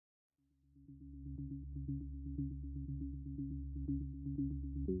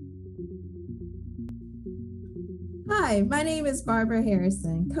Hi, my name is Barbara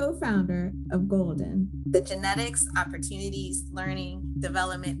Harrison, co-founder of Golden, the Genetics, Opportunities, Learning,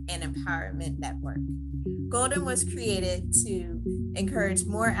 Development, and Empowerment Network. Golden was created to encourage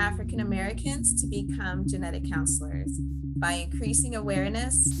more African Americans to become genetic counselors by increasing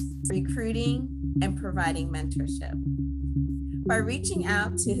awareness, recruiting, and providing mentorship. By reaching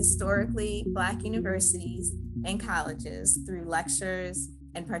out to historically Black universities and colleges through lectures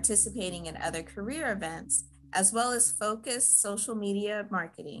and participating in other career events, as well as focused social media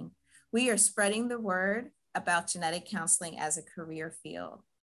marketing, we are spreading the word about genetic counseling as a career field.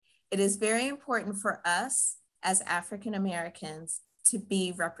 It is very important for us as African Americans to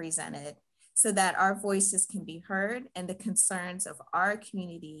be represented so that our voices can be heard and the concerns of our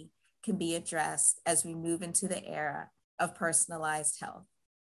community can be addressed as we move into the era of personalized health.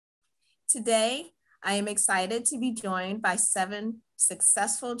 Today, I am excited to be joined by 7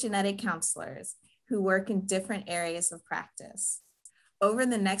 successful genetic counselors who work in different areas of practice. Over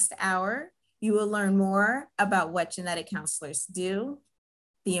the next hour, you will learn more about what genetic counselors do,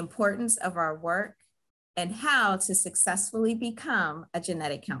 the importance of our work, and how to successfully become a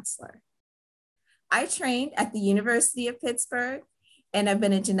genetic counselor. I trained at the University of Pittsburgh and have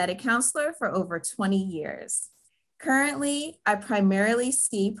been a genetic counselor for over 20 years. Currently, I primarily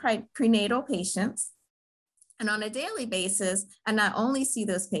see prenatal patients, and on a daily basis, I not only see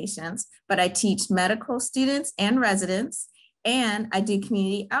those patients, but I teach medical students and residents, and I do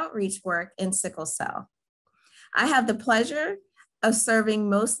community outreach work in sickle cell. I have the pleasure of serving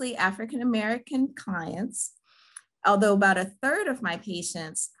mostly African-American clients, although about a third of my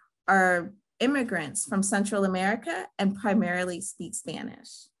patients are immigrants from Central America and primarily speak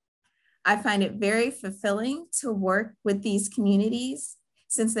Spanish. I find it very fulfilling to work with these communities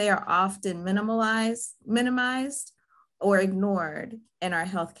since they are often minimized or ignored in our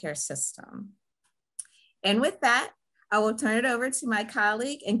healthcare system. And with that, I will turn it over to my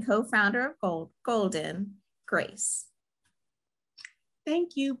colleague and co-founder of Golden, Grace.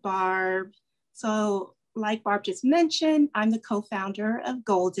 Thank you, Barb. So like Barb just mentioned, I'm the co-founder of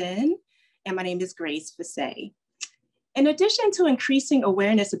Golden, and my name is Grace Fassé. In addition to increasing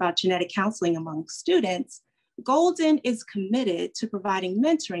awareness about genetic counseling among students, Golden is committed to providing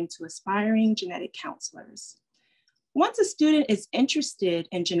mentoring to aspiring genetic counselors. Once a student is interested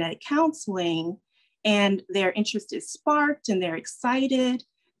in genetic counseling and their interest is sparked and they're excited,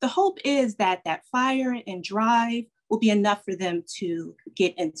 the hope is that that fire and drive will be enough for them to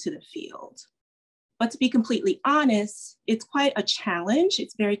get into the field. But to be completely honest, it's quite a challenge.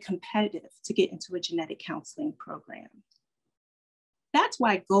 It's very competitive to get into a genetic counseling program. That's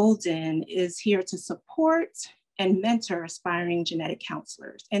why Golden is here to support and mentor aspiring genetic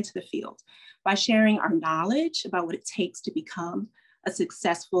counselors into the field by sharing our knowledge about what it takes to become a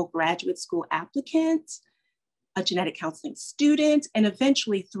successful graduate school applicant, a genetic counseling student, and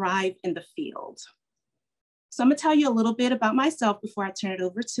eventually thrive in the field. So I'm gonna tell you a little bit about myself before I turn it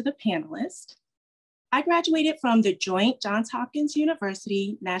over to the panelists. I graduated from the joint Johns Hopkins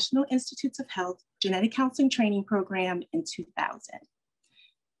University National Institutes of Health Genetic Counseling Training Program in 2000.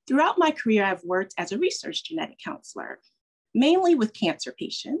 Throughout my career, I've worked as a research genetic counselor, mainly with cancer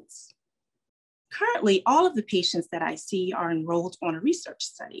patients. Currently, all of the patients that I see are enrolled on a research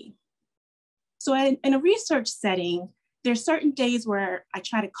study. So in a research setting, there's certain days where I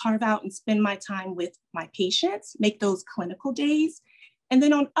try to carve out and spend my time with my patients, make those clinical days. And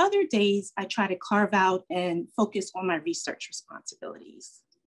then on other days, I try to carve out and focus on my research responsibilities.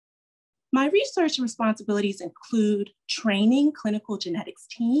 My research responsibilities include training clinical genetics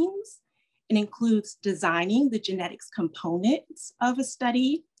teams. It includes designing the genetics components of a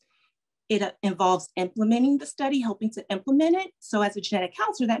study. It involves implementing the study, helping to implement it. So as a genetic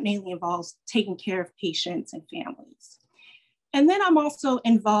counselor, that mainly involves taking care of patients and families. And then I'm also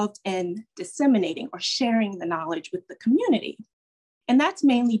involved in disseminating or sharing the knowledge with the community. And that's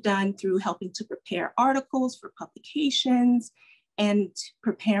mainly done through helping to prepare articles for publications and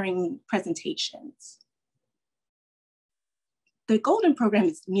preparing presentations. The Golden program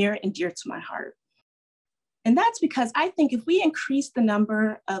is near and dear to my heart. And that's because I think if we increase the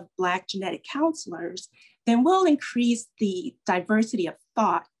number of Black genetic counselors, then we'll increase the diversity of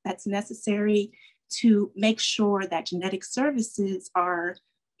thought that's necessary to make sure that genetic services are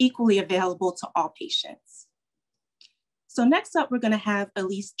equally available to all patients. So next up, we're gonna have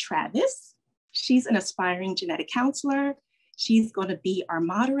Elise Travis. She's an aspiring genetic counselor. She's gonna be our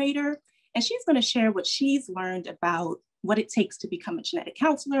moderator, and she's gonna share what she's learned about what it takes to become a genetic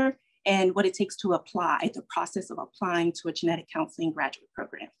counselor and what it takes to apply, the process of applying to a genetic counseling graduate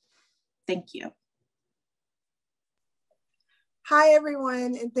program. Thank you. Hi,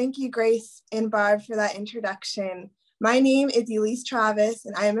 everyone, and thank you, Grace and Barb, for that introduction. My name is Elise Travis,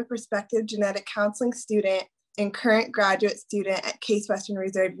 and I am a prospective genetic counseling student and current graduate student at Case Western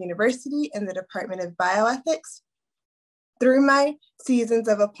Reserve University in the Department of Bioethics. Through my seasons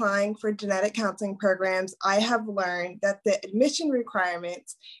of applying for genetic counseling programs, I have learned that the admission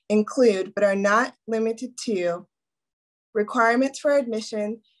requirements include, but are not limited to, requirements for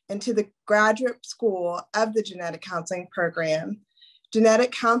admission into the graduate school of the genetic counseling program, genetic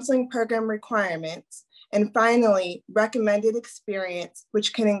counseling program requirements, and finally, recommended experience,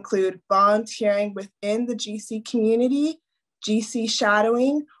 which can include volunteering within the GC community, GC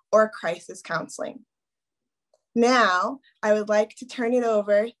shadowing, or crisis counseling. Now, I would like to turn it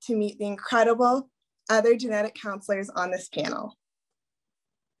over to meet the incredible other genetic counselors on this panel.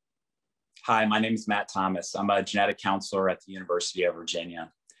 Hi, my name is Matt Thomas. I'm a genetic counselor at the University of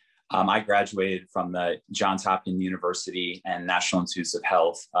Virginia. I graduated from the Johns Hopkins University and National Institutes of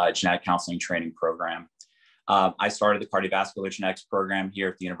Health genetic counseling training program. I started the cardiovascular genetics program here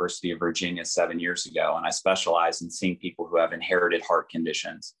at the University of Virginia 7 years ago, and I specialize in seeing people who have inherited heart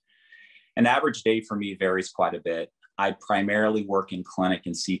conditions. An average day for me varies quite a bit. I primarily work in clinic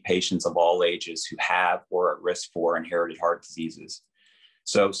and see patients of all ages who have or are at risk for inherited heart diseases.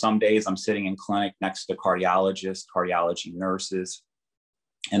 So some days I'm sitting in clinic next to cardiologists, cardiology nurses,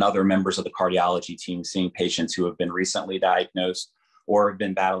 and other members of the cardiology team seeing patients who have been recently diagnosed or have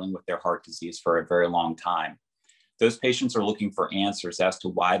been battling with their heart disease for a very long time. Those patients are looking for answers as to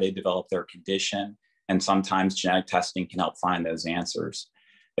why they developed their condition, and sometimes genetic testing can help find those answers.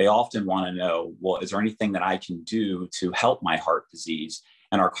 They often want to know, well, is there anything that I can do to help my heart disease?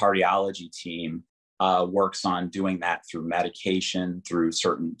 And our cardiology team works on doing that through medication, through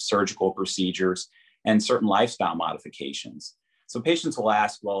certain surgical procedures, and certain lifestyle modifications. So patients will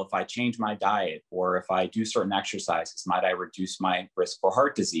ask, well, if I change my diet or if I do certain exercises, might I reduce my risk for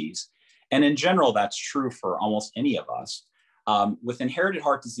heart disease? And in general, that's true for almost any of us. With inherited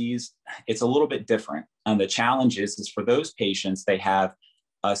heart disease, it's a little bit different. And the challenge is for those patients, they have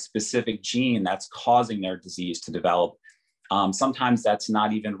a specific gene that's causing their disease to develop. Sometimes that's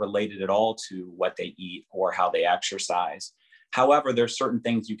not even related at all to what they eat or how they exercise. However, there's certain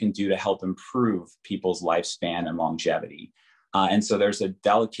things you can do to help improve people's lifespan and longevity. And so there's a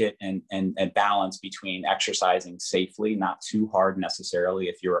delicate and balance between exercising safely, not too hard necessarily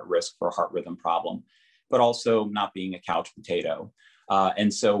if you're at risk for a heart rhythm problem, but also not being a couch potato.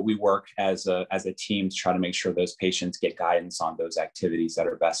 And so we work as a team to try to make sure those patients get guidance on those activities that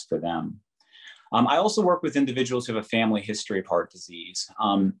are best for them. I also work with individuals who have a family history of heart disease.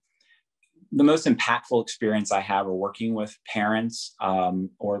 The most impactful experience I have are working with parents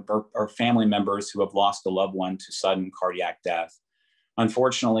or family members who have lost a loved one to sudden cardiac death.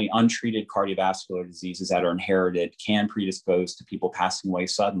 Unfortunately, untreated cardiovascular diseases that are inherited can predispose to people passing away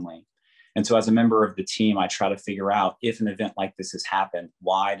suddenly. And so as a member of the team, I try to figure out if an event like this has happened,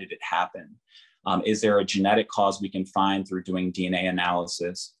 why did it happen? Is there a genetic cause we can find through doing DNA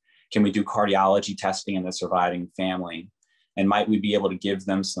analysis? Can we do cardiology testing in the surviving family? And might we be able to give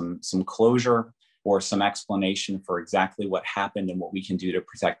them some closure or some explanation for exactly what happened and what we can do to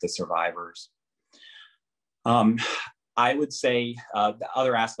protect the survivors? I would say the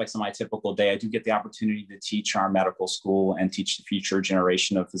other aspects of my typical day, I do get the opportunity to teach our medical school and teach the future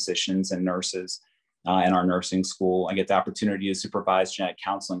generation of physicians and nurses in our nursing school. I get the opportunity to supervise genetic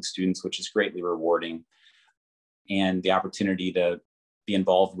counseling students, which is greatly rewarding, and the opportunity to be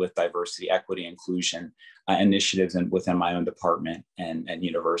involved with diversity, equity, inclusion initiatives within my own department and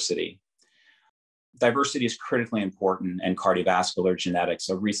university. Diversity is critically important in cardiovascular genetics.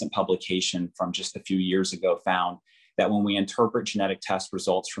 A recent publication from just a few years ago found that when we interpret genetic test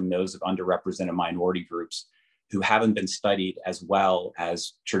results from those of underrepresented minority groups who haven't been studied as well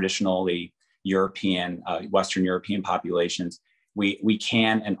as traditionally European, Western European populations, we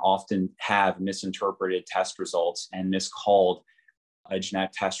can and often have misinterpreted test results and miscalled a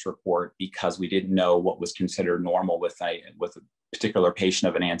genetic test report because we didn't know what was considered normal with a particular patient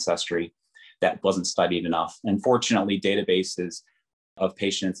of an ancestry that wasn't studied enough. Unfortunately, databases of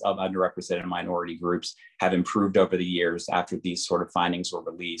patients of underrepresented minority groups have improved over the years after these sort of findings were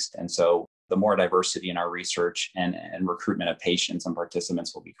released. And so the more diversity in our research and recruitment of patients and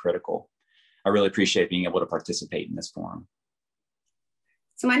participants will be critical. I really appreciate being able to participate in this forum.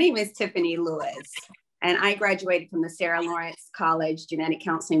 So my name is Tiffany Lewis, and I graduated from the Sarah Lawrence College Genetic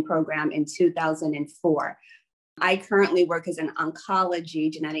Counseling Program in 2004. I currently work as an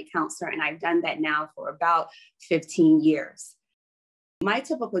oncology genetic counselor, and I've done that now for about 15 years. My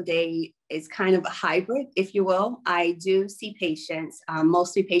typical day is kind of a hybrid, if you will. I do see patients,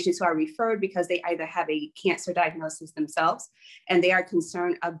 mostly patients who are referred because they either have a cancer diagnosis themselves and they are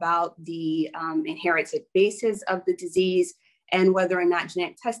concerned about the inherited basis of the disease and whether or not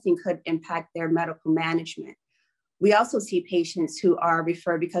genetic testing could impact their medical management. We also see patients who are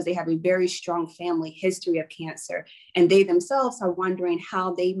referred because they have a very strong family history of cancer, and they themselves are wondering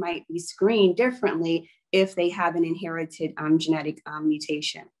how they might be screened differently if they have an inherited genetic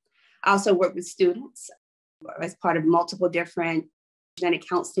mutation. I also work with students as part of multiple different genetic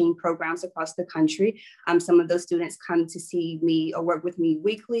counseling programs across the country. Some of those students come to see me or work with me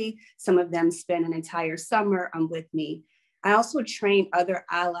weekly. Some of them spend an entire summer with me. I also train other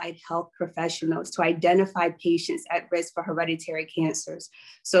allied health professionals to identify patients at risk for hereditary cancers.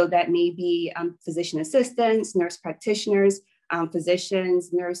 So that may be physician assistants, nurse practitioners,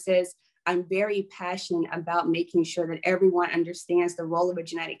 physicians, nurses. I'm very passionate about making sure that everyone understands the role of a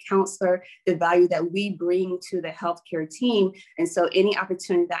genetic counselor, the value that we bring to the healthcare team. And so any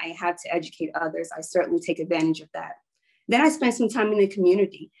opportunity that I have to educate others, I certainly take advantage of that. Then I spend some time in the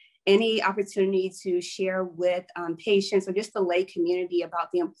community. Any opportunity to share with patients or just the lay community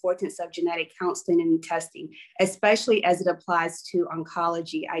about the importance of genetic counseling and testing, especially as it applies to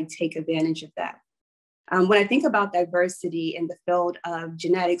oncology, I take advantage of that. When I think about diversity in the field of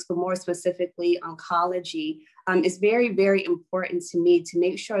genetics, but more specifically oncology, it's very, very important to me to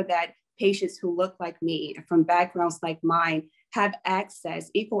make sure that patients who look like me, from backgrounds like mine, have access,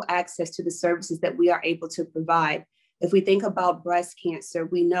 equal access to the services that we are able to provide. If we think about breast cancer,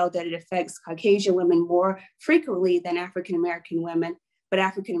 we know that it affects Caucasian women more frequently than African-American women, but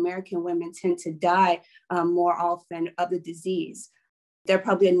African-American women tend to die more often of the disease. There are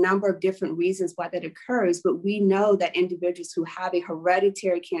probably a number of different reasons why that occurs, but we know that individuals who have a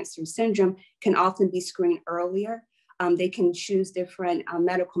hereditary cancer syndrome can often be screened earlier. They can choose different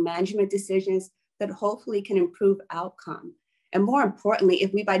medical management decisions that hopefully can improve outcome. And more importantly,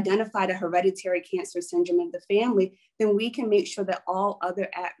 if we've identified a hereditary cancer syndrome in the family, then we can make sure that all other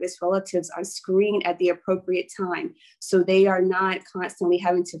at-risk relatives are screened at the appropriate time. So they are not constantly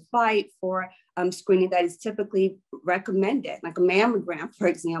having to fight for screening that is typically recommended, like a mammogram, for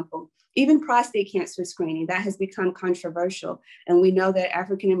example. Even prostate cancer screening, that has become controversial. And we know that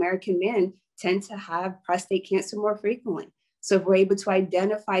African-American men tend to have prostate cancer more frequently. So if we're able to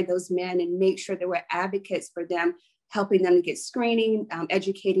identify those men and make sure that we're advocates for them, helping them to get screening,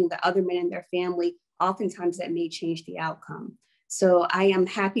 educating the other men in their family, oftentimes that may change the outcome. So I am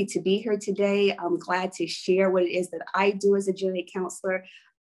happy to be here today. I'm glad to share what it is that I do as a genetic counselor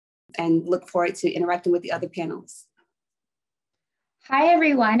and look forward to interacting with the other panelists. Hi,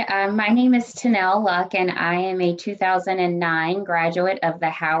 everyone. My name is Tanel Luck, and I am a 2009 graduate of the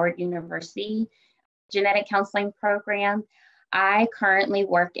Howard University Genetic Counseling Program. I currently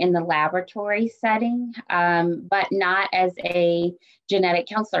work in the laboratory setting, but not as a genetic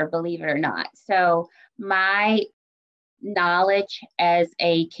counselor, believe it or not. So my knowledge as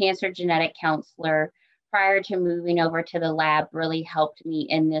a cancer genetic counselor prior to moving over to the lab really helped me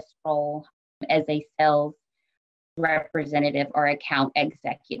in this role as a sales representative or account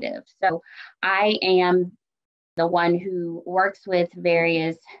executive. So I am the one who works with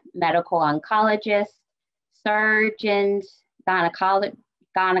various medical oncologists, surgeons, gynecological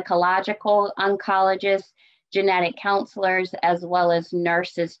oncologists, genetic counselors, as well as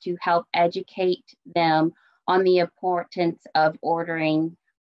nurses to help educate them on the importance of ordering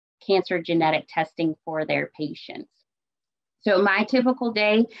cancer genetic testing for their patients. So my typical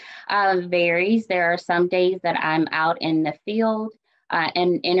day varies. There are some days that I'm out in the field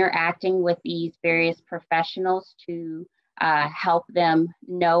and interacting with these various professionals to help them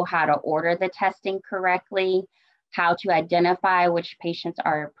know how to order the testing correctly, how to identify which patients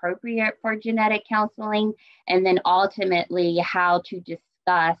are appropriate for genetic counseling, and then ultimately how to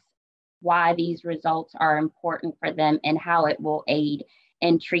discuss why these results are important for them and how it will aid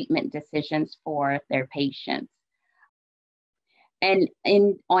in treatment decisions for their patients. And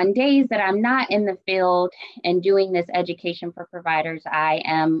on days that I'm not in the field and doing this education for providers, I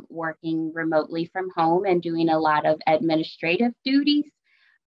am working remotely from home and doing a lot of administrative duties.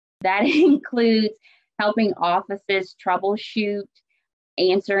 That includes helping offices troubleshoot,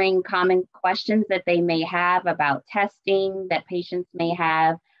 answering common questions that they may have about testing that patients may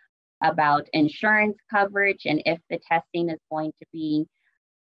have, about insurance coverage, and if the testing is going to be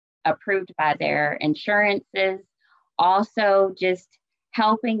approved by their insurances. Also, just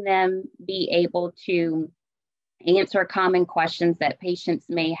helping them be able to answer common questions that patients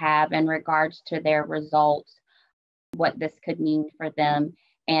may have in regards to their results, what this could mean for them,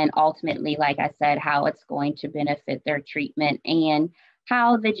 and ultimately, like I said, how it's going to benefit their treatment and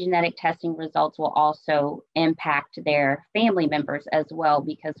how the genetic testing results will also impact their family members as well,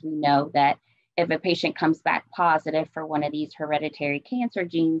 because we know that if a patient comes back positive for one of these hereditary cancer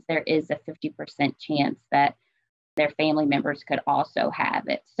genes, there is a 50% chance that their family members could also have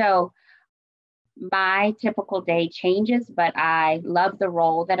it. So my typical day changes, but I love the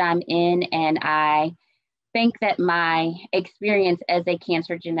role that I'm in, and I think that my experience as a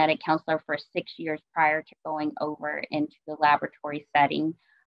cancer genetic counselor for 6 years prior to going over into the laboratory setting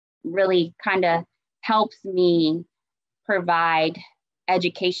really kind of helps me provide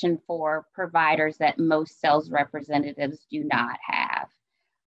education for providers that most sales representatives do not have.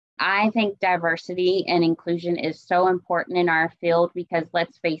 I think diversity and inclusion is so important in our field because,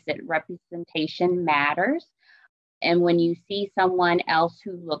 let's face it, representation matters. And when you see someone else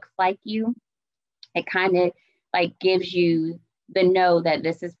who looks like you, it kind of like gives you the know that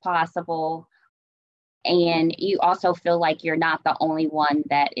this is possible. And you also feel like you're not the only one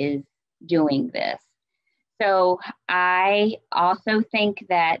that is doing this. So I also think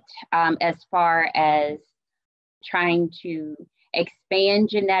that as far as trying to expand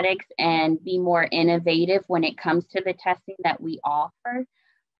genetics and be more innovative when it comes to the testing that we offer,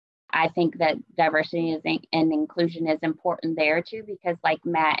 I think that diversity and inclusion is important there too, because like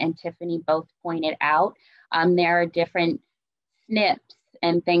Matt and Tiffany both pointed out, there are different SNPs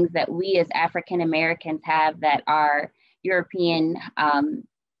and things that we as African Americans have that our European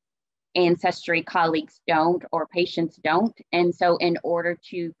ancestry colleagues don't, or patients don't. And so in order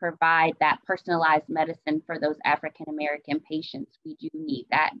to provide that personalized medicine for those African American patients, we do need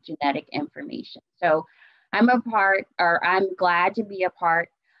that genetic information. So I'm glad to be a part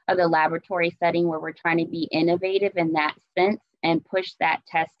of the laboratory setting where we're trying to be innovative in that sense and push that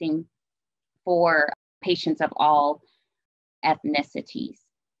testing for patients of all ethnicities.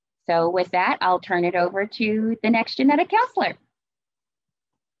 So with that, I'll turn it over to the next genetic counselor.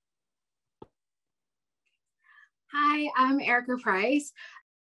 Hi, I'm Erica Price.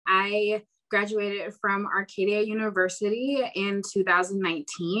 I graduated from Arcadia University in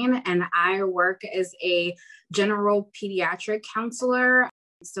 2019, and I work as a general pediatric counselor.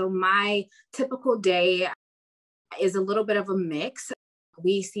 So my typical day is a little bit of a mix.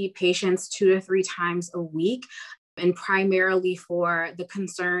 We see patients 2 to 3 times a week, and primarily for the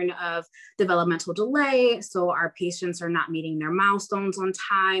concern of developmental delay. So our patients are not meeting their milestones on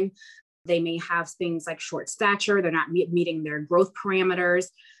time. They may have things like short stature. They're not meeting their growth parameters.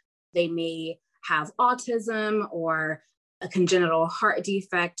 They may have autism or a congenital heart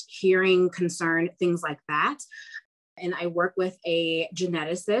defect, hearing concern, things like that. And I work with a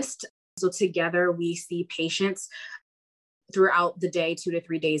geneticist. So together we see patients throughout the day, 2 to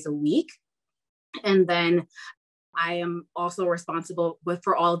 3 days a week. And then I am also responsible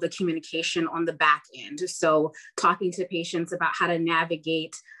for all of the communication on the back end. So talking to patients about how to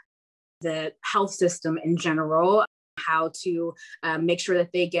navigate the health system in general, how to make sure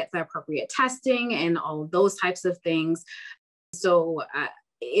that they get the appropriate testing and all of those types of things. So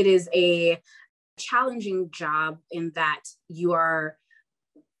it is a challenging job in that you are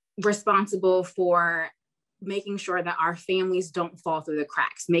responsible for making sure that our families don't fall through the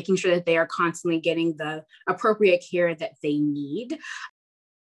cracks, making sure that they are constantly getting the appropriate care that they need.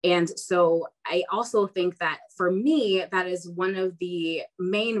 And so I also think that for me, that is one of the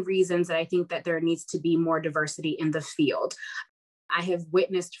main reasons that I think that there needs to be more diversity in the field. I have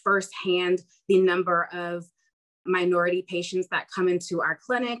witnessed firsthand the number of minority patients that come into our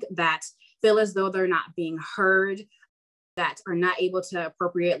clinic that feel as though they're not being heard, that are not able to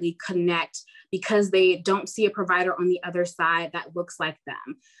appropriately connect because they don't see a provider on the other side that looks like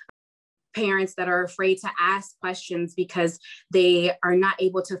them. Parents that are afraid to ask questions because they are not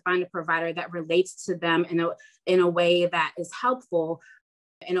able to find a provider that relates to them in a way that is helpful,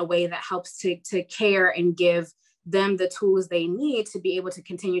 in a way that helps to care and give them the tools they need to be able to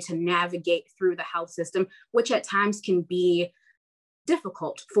continue to navigate through the health system, which at times can be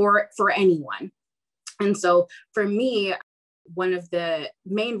difficult for anyone. And so for me, one of the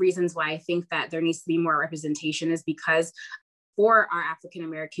main reasons why I think that there needs to be more representation is because for our African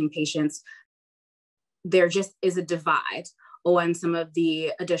American patients, there just is a divide on some of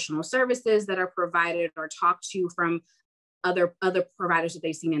the additional services that are provided or talked to from other providers that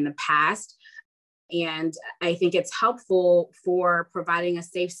they've seen in the past. And I think it's helpful for providing a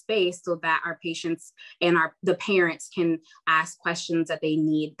safe space so that our patients and the parents can ask questions that they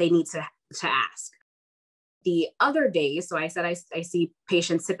need to ask. The other days, so I said I see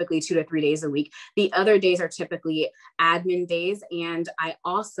patients typically 2 to 3 days a week. The other days are typically admin days. And I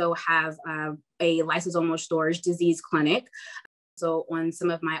also have a lysosomal storage disease clinic. So on some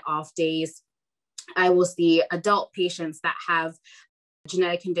of my off days, I will see adult patients that have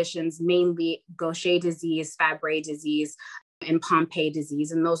genetic conditions, mainly Gaucher disease, Fabry disease, and Pompe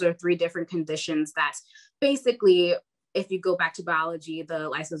disease. And those are three different conditions that basically, if you go back to biology,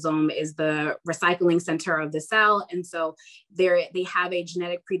 the lysosome is the recycling center of the cell. And so they have a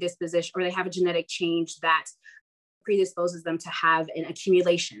genetic predisposition, or they have a genetic change that predisposes them to have an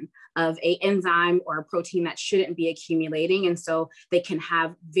accumulation of an enzyme or a protein that shouldn't be accumulating. And so they can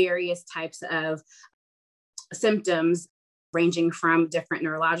have various types of symptoms, ranging from different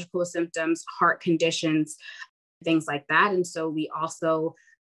neurological symptoms, heart conditions, things like that. And so we also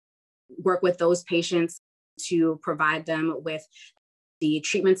work with those patients to provide them with the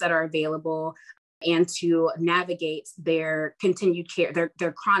treatments that are available and to navigate their continued care,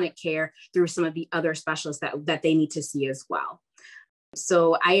 their chronic care through some of the other specialists that they need to see as well.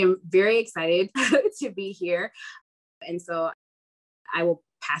 So I am very excited to be here. And so I will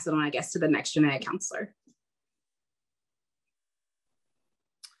pass it on, I guess, to the next genetic counselor.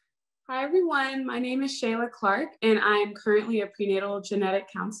 Hi, everyone. My name is Shayla Clark, and I'm currently a prenatal genetic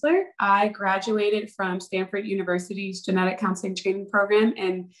counselor. I graduated from Stanford University's genetic counseling training program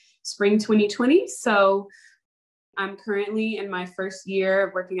in spring 2020. So I'm currently in my first year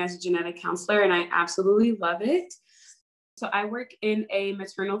of working as a genetic counselor, and I absolutely love it. So I work in a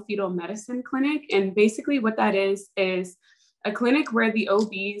maternal fetal medicine clinic, and basically what that is a clinic where the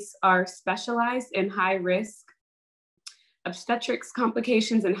OBs are specialized in high risk obstetrics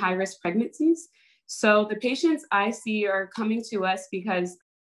complications and high-risk pregnancies. So the patients I see are coming to us because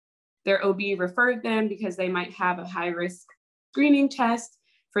their OB referred them because they might have a high-risk screening test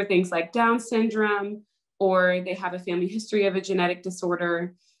for things like Down syndrome, or they have a family history of a genetic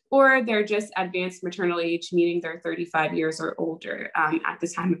disorder, or they're just advanced maternal age, meaning they're 35 years or older at the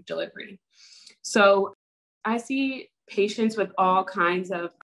time of delivery. So I see patients with all kinds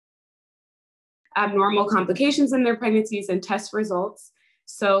of abnormal complications in their pregnancies and test results.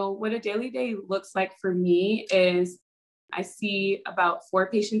 So what a daily day looks like for me is I see about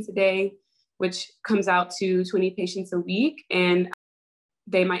 4 patients a day, which comes out to 20 patients a week. And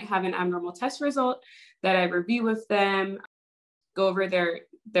they might have an abnormal test result that I review with them, go over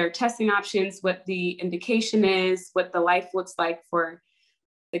their testing options, what the indication is, what the life looks like for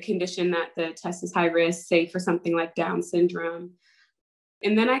the condition that the test is high risk, say for something like Down syndrome.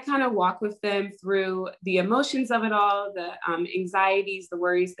 And then I kind of walk with them through the emotions of it all, the anxieties, the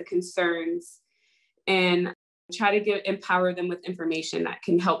worries, the concerns, and try to empower them with information that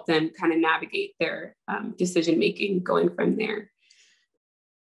can help them kind of navigate their decision-making going from there.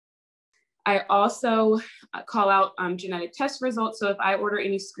 I also call out genetic test results. So if I order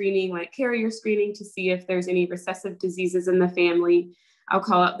any screening, like carrier screening, to see if there's any recessive diseases in the family, I'll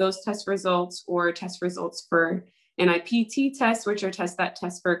call out those test results, or test results for NIPT tests, which are tests that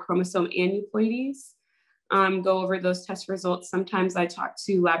test for chromosome aneuploidies. Go over those test results. Sometimes I talk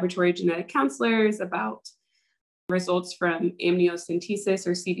to laboratory genetic counselors about results from amniocentesis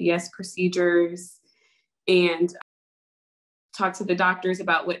or CVS procedures, and talk to the doctors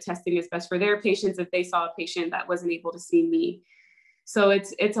about what testing is best for their patients if they saw a patient that wasn't able to see me. So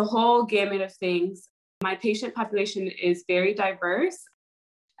it's a whole gamut of things. My patient population is very diverse.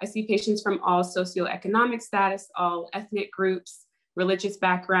 I see patients from all socioeconomic status, all ethnic groups, religious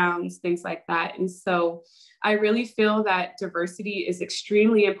backgrounds, things like that. And so I really feel that diversity is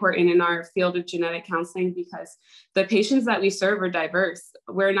extremely important in our field of genetic counseling because the patients that we serve are diverse.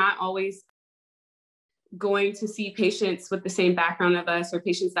 We're not always going to see patients with the same background of us or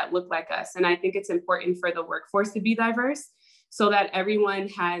patients that look like us. And I think it's important for the workforce to be diverse so that everyone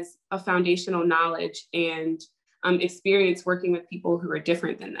has a foundational knowledge and experience working with people who are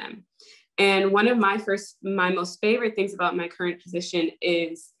different than them. And one of my most favorite things about my current position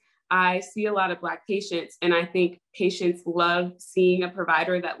is I see a lot of Black patients, and I think patients love seeing a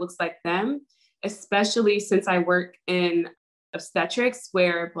provider that looks like them, especially since I work in obstetrics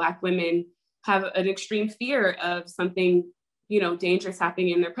where Black women have an extreme fear of something, dangerous happening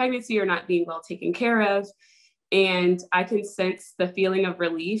in their pregnancy or not being well taken care of. And I can sense the feeling of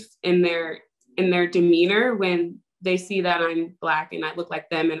relief in their demeanor when they see that I'm Black and I look like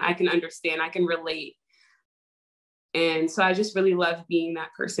them, and I can understand, I can relate. And so I just really love being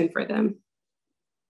that person for them.